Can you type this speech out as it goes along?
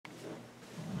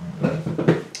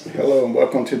Hello and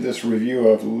welcome to this review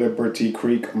of Liberty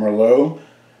Creek Merlot.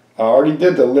 I already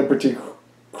did the Liberty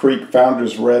Creek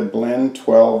Founders Red Blend,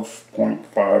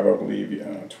 12.5 I believe,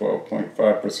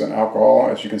 12.5% alcohol.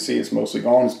 As you can see, it's mostly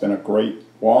gone. It's been a great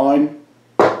wine.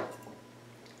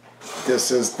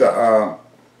 This is the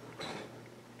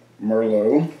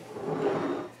Merlot.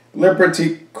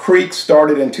 Liberty Creek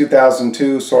started in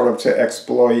 2002 sort of to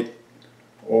exploit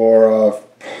or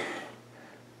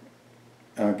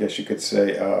I guess you could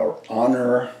say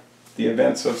honor the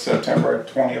events of September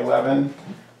 2011.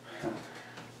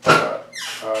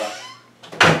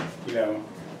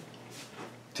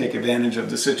 Take advantage of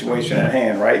the situation at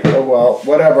hand, right? Oh well,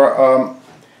 whatever.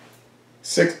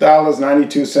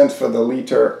 $6.92 for the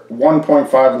liter,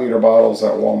 1.5 liter bottles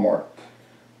at Walmart.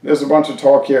 There's a bunch of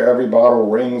talk here. Every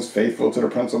bottle rings faithful to the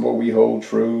principle we hold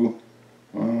true.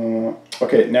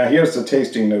 Okay, now here's the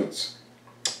tasting notes.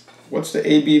 What's the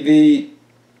ABV?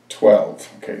 12.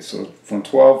 Okay, so from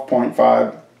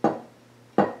 12.5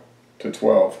 to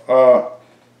 12.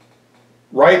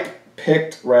 Ripe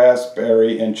picked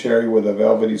raspberry and cherry with a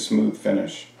velvety smooth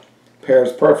finish.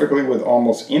 Pairs perfectly with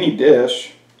almost any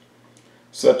dish,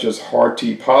 such as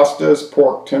hearty pastas,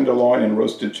 pork tenderloin, and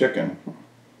roasted chicken.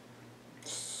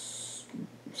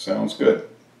 Sounds good.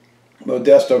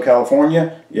 Modesto,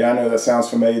 California. Yeah, I know that sounds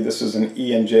familiar. This is an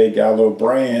E&J Gallo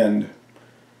brand.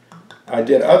 I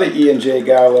did other E&J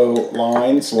Gallo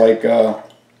lines like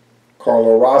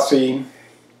Carlo Rossi,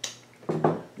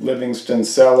 Livingston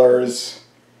Cellars,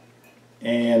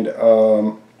 and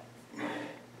what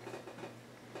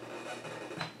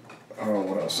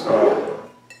else?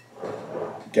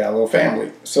 Gallo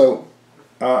family. So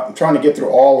I'm trying to get through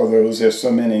all of those. There's so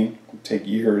many. It'll take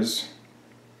years,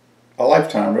 a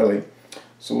lifetime really.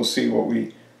 So we'll see what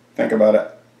we think about it.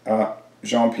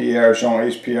 Jean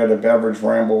H. Pierre, the Beverage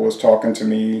Ramble, was talking to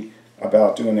me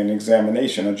about doing an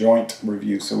examination, a joint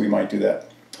review, so we might do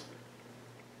that.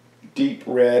 Deep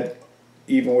red,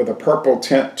 even with a purple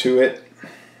tint to it.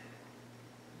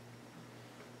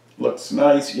 Looks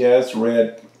nice. Yeah, it's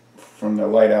red from the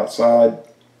light outside.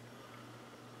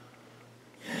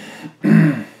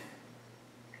 Try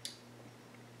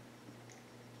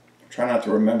not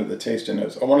to remember the tasting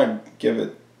notes. I want to give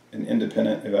it an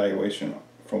independent evaluation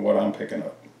from what I'm picking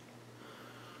up.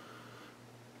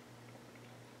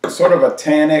 Sort of a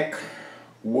tannic,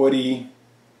 woody,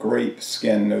 grape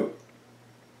skin note,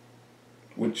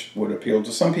 which would appeal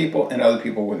to some people, and other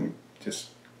people wouldn't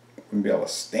be able to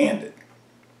stand it.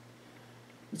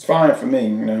 It's fine for me,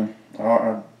 you know.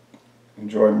 I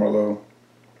enjoy Merlot.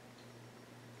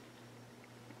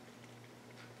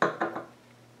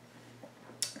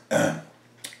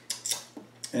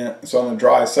 And it's on the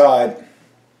dry side.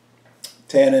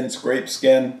 Tannins, grape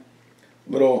skin,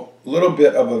 little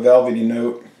bit of a velvety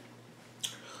note.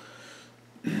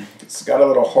 It's got a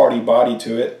little hearty body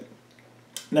to it.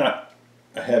 Not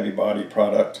a heavy body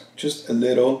product, just a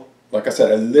little, like I said,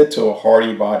 a little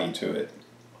hearty body to it.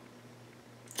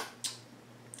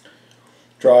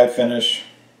 Dry finish,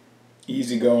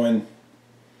 easy going.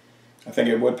 I think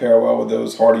it would pair well with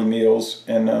those hearty meals.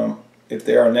 And if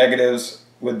there are negatives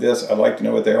with this, I'd like to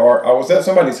know what they are. I was at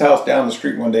somebody's house down the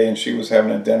street one day and she was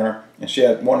having a dinner and she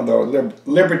had one of the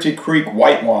Liberty Creek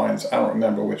white wines. I don't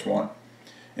remember which one.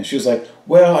 And she was like,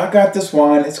 well, I got this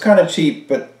wine. It's kind of cheap,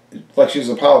 but like she was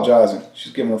apologizing.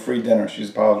 She's giving a free dinner. She's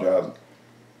apologizing.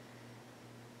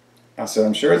 I said,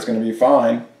 I'm sure it's going to be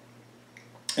fine.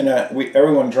 And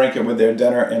everyone drank it with their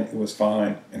dinner and it was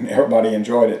fine. And everybody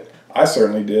enjoyed it. I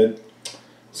certainly did.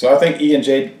 So I think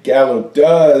E&J Gallo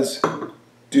does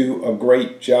do a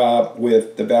great job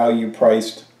with the value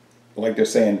priced, like they're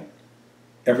saying,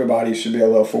 everybody should be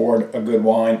able to afford a good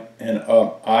wine, and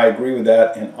I agree with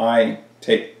that, and I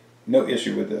take no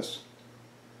issue with this.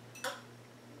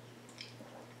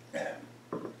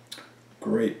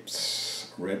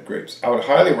 Grapes, red grapes. I would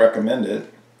highly recommend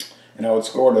it, and I would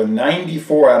score it a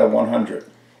 94 out of 100.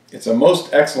 It's a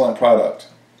most excellent product.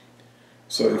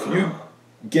 So if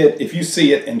you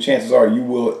see it, and chances are you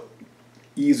will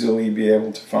easily be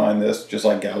able to find this, just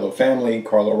like Gallo family,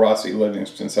 Carlo Rossi,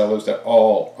 Livingston Cellars. They're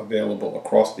all available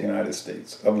across the United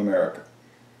States of America.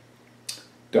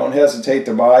 Don't hesitate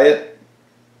to buy it.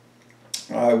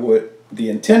 The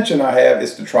intention I have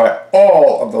is to try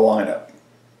all of the lineup.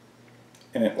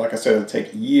 And like I said, it'll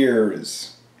take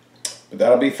years, but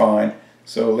that'll be fine.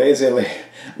 So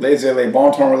Laissez-les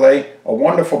Bon Ton Relais, a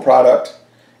wonderful product.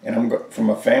 And I'm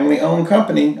from a family-owned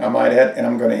company, I might add, and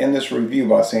I'm going to end this review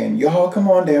by saying, y'all come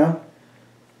on down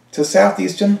to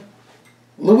southeastern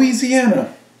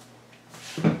Louisiana.